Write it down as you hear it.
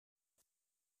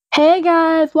Hey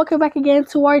guys, welcome back again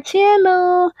to our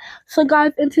channel. So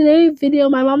guys, in today's video,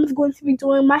 my mom is going to be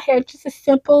doing my hair, just a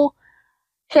simple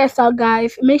hairstyle,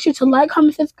 guys. Make sure to like,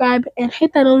 comment, subscribe, and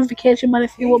hit that notification button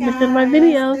if you Hey won't miss none of my guys,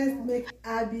 videos. let's make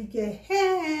Abigail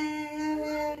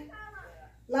hair.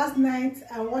 Last night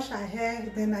I washed her hair,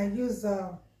 then I used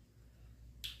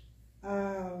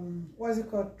what's it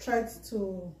called, threads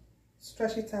to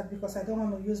stretch it out because I don't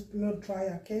want to use blow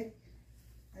dryer. Okay,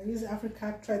 I use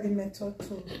Africa threading method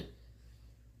to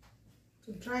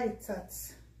dry it out,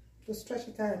 to stretch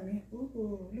it out.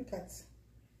 Ooh, look at.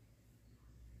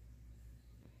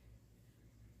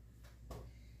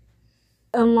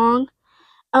 And long.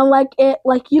 And like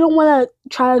you don't want to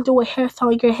try to do a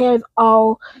hairstyle like your hair is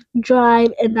all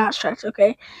dried and not stretched,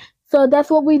 okay? So that's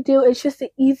what we do. It's just an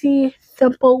easy,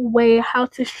 simple way how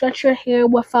to stretch your hair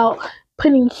without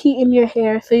putting heat in your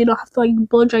hair, so you don't have to like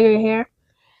blow dry your hair.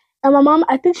 And my mom,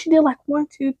 I think she did like one,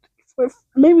 two, three, four,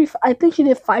 maybe I think she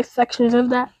did 5 sections of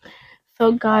that.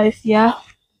 So guys, yeah.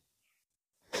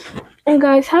 And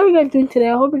guys, how are you guys doing today?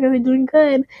 I hope you guys are doing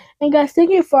good. And guys,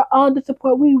 thank you for all the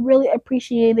support. We really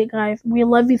appreciate it, guys. We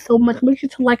love you so much. Make sure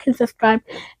to like and subscribe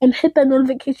and hit that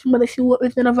notification bell if you want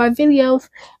none of our videos.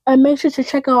 And make sure to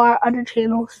check out our other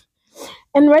channels.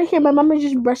 And right here, my mom is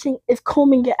just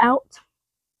combing it out.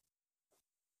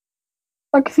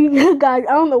 Like, if you guys,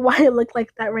 I don't know why it looked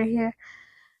like that right here.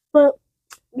 But,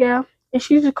 yeah. And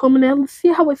she's just combing it. Let's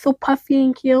see how it's so puffy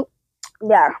and cute.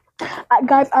 Yeah.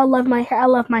 Guys, I love my hair. I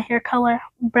love my hair color.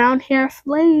 Brown hair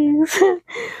slays.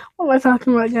 What am I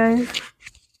talking about, guys?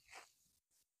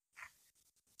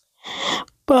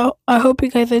 But I hope you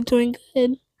guys are doing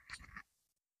good.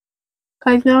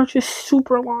 Guys, now it's just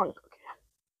super long.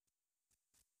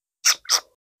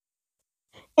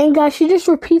 And guys, she just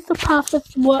repeats the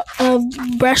process of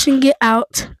brushing it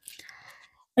out.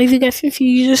 As you guys can see,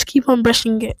 you just keep on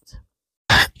brushing it.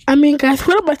 I mean, guys,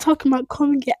 what am I talking about?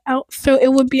 Combing it out so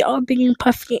it would be all big and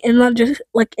puffy and not just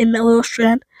like in a little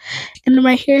strand. And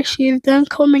right here, she is done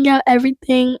combing out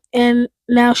everything, and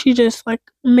now she's just like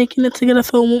making it together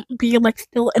so it won't be like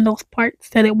still in those parts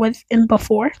that it was in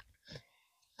before.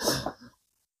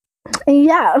 And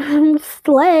yeah,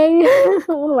 slay.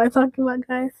 What am I talking about,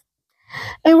 guys?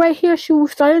 And right here, she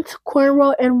was starting to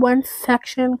cornrow in one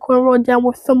section, cornrow down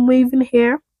with some waving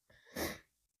hair.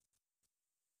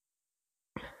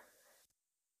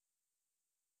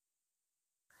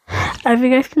 As you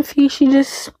guys can see, she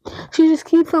just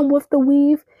keeps on with the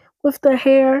weave, with the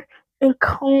hair and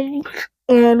comb,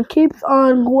 and keeps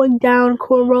on going down,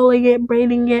 cornrolling it,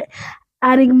 braiding it,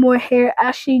 adding more hair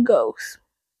as she goes.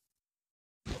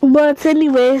 But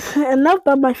anyways, enough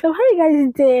about myself. How you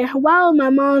guys did? While my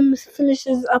mom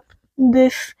finishes up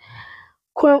this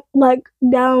like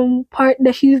down part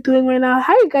that she's doing right now,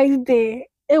 how you guys did?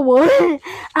 It was.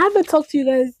 I haven't talked to you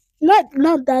guys not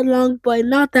that long, but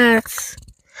not that.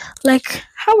 Like,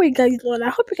 how are you guys doing? I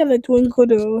hope you guys are doing good.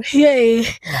 Though. Yay!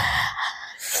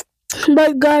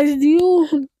 But guys, do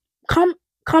you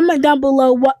comment down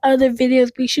below what other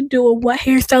videos we should do or what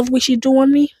hairstyles we should do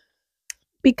on me?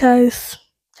 Because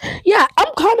yeah,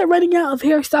 I'm kind of running out of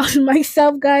hairstyles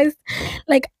myself, guys.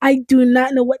 Like, I do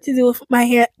not know what to do with my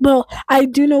hair. Well, I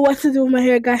do know what to do with my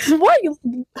hair, guys. Why you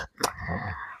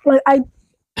like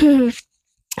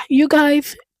you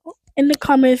guys in the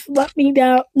comments, let me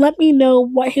know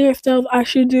what hairstyles I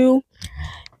should do.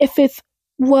 If it's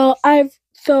I've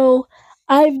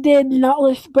did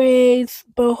knotless braids,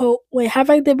 boho. Wait, have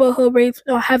I did boho braids?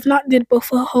 No, I have not did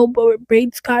boho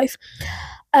braids, guys.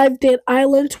 I've did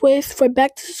island twists. For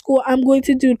back to school, I'm going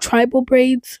to do tribal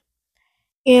braids.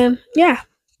 And yeah.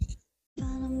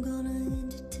 I'm gonna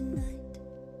end it tonight.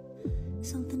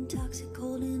 Something toxic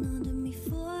holding on to me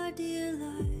for dear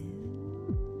life.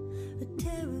 A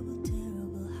terrible,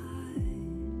 terrible high.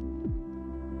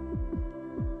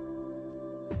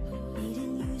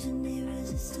 Needing use an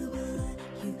irresistible light.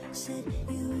 You said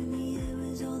you and me, it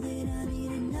was all that I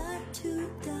needed not to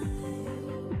die.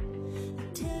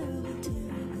 A terrible,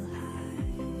 terrible high.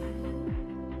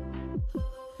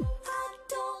 I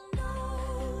don't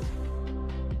know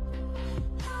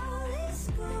how this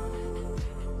goes,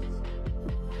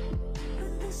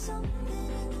 but there's something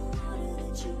in the water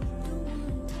that you don't want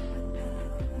to talk about.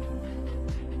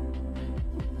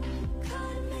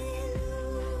 Cut me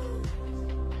loose,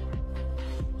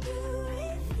 you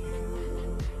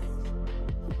refuse.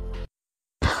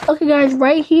 Okay guys,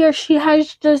 right here she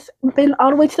has just been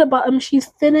all the way to the bottom. She's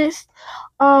finished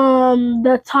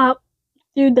the top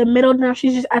through the middle. Now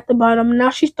she's just at the bottom. Now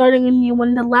she's starting a new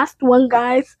one, the last one,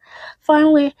 guys.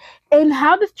 Finally. And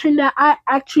how this turned out, I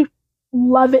actually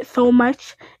love it so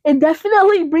much. It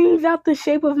definitely brings out the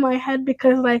shape of my head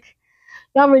because, like,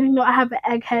 Y'all already know I have an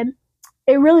egg head.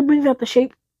 It really brings out the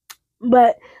shape.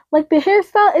 But like the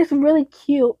hairstyle is really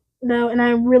cute though, and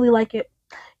I really like it.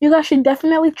 You guys should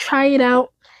definitely try it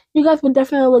out. You guys would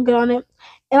definitely look good on it.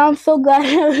 And I'm so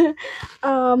glad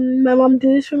my mom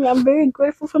did this for me. I'm very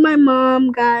grateful for my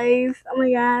mom, guys. Oh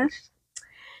my gosh.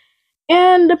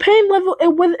 And the pain level, it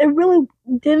really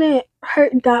didn't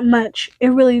hurt that much. It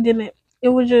really didn't. It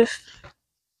was just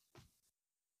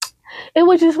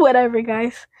whatever,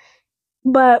 guys.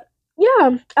 But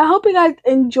yeah, I hope you guys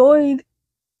enjoyed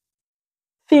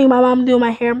seeing my mom do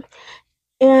my hair.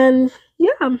 And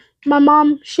yeah, my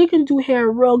mom, she can do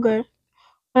hair real good.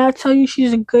 When I tell you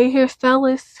she's a good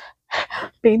hairstylist,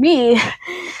 baby,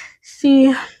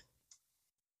 she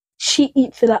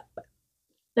eats it up.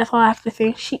 That's all I have to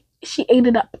say. She ate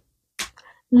it up.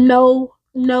 No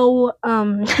no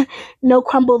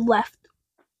crumbles left.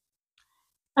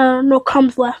 No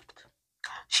crumbs left.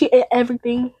 She ate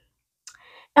everything.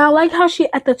 And I like how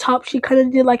she at the top she kind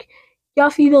of did like, y'all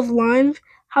see those lines?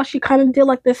 How she kind of did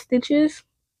like the stitches.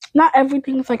 Not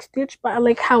everything is like stitched, but I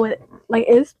like how it like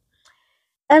is.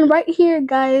 And right here,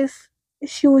 guys,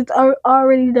 she was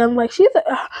already done. Like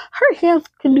her hands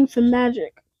can do some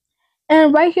magic.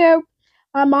 And right here,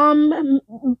 my mom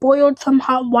boiled some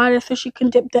hot water so she can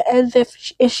dip the ends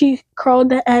if she curled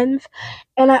the ends.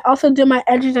 And I also did my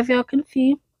edges, as y'all can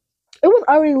see. It was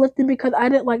already lifted because I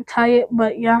didn't like tie it,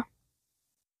 but yeah.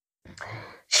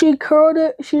 She curled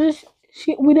it.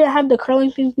 We didn't have the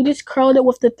curling things. We just curled it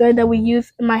with the thread that we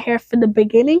used in my hair for the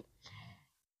beginning,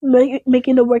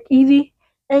 making the work easy.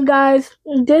 And guys,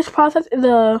 this process is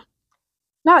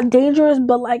not dangerous,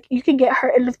 but like you can get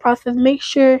hurt in this process. Make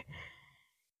sure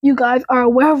you guys are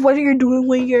aware of what you're doing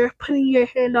when you're putting your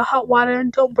hair in the hot water,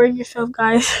 and don't burn yourself,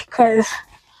 guys, because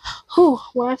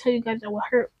when I tell you guys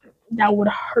that would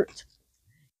hurt.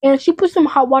 And she put some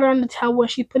hot water on the towel when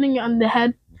she's putting it on the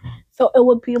head, so it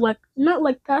would be like not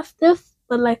like that stiff,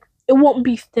 but like it won't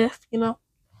be stiff, you know.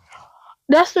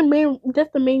 That's the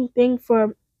main thing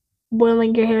for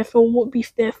boiling your hair, so it won't be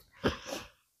stiff.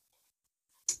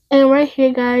 And right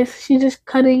here, guys, she's just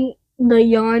cutting the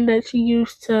yarn that she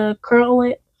used to curl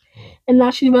it, and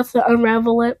now she's about to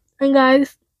unravel it. And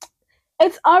guys,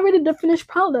 it's already the finished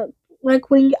product. Like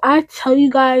when I tell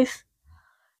you guys,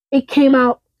 it came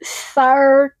out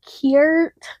so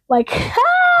cute. Like,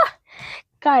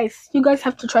 guys, you guys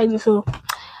have to try this too.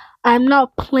 I'm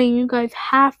not playing. You guys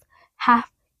have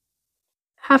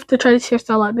to try this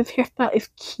hairstyle out. This hairstyle is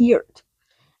cute.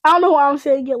 I don't know why I'm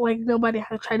saying it like nobody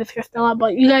has tried this hairstyle out,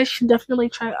 but you guys should definitely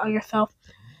try it on yourself.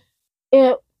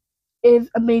 It is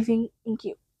amazing and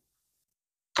cute.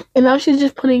 And now she's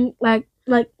just putting like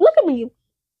look at me.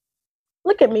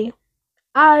 Look at me.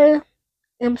 I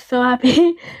am so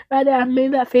happy right now. I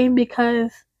made that face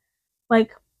because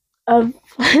like of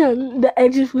the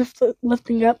edges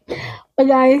lifting up. But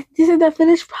guys, this is the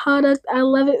finished product. I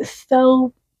love it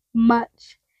so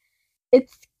much.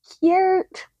 It's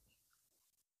cute.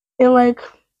 And like,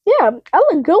 yeah, I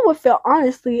look good with it,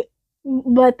 honestly.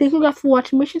 But thank you guys for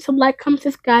watching. Make sure to like, comment,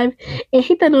 subscribe, and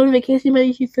hit that notification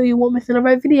bell so you won't miss any of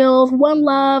our videos. One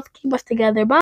love. Keep us together. Bye.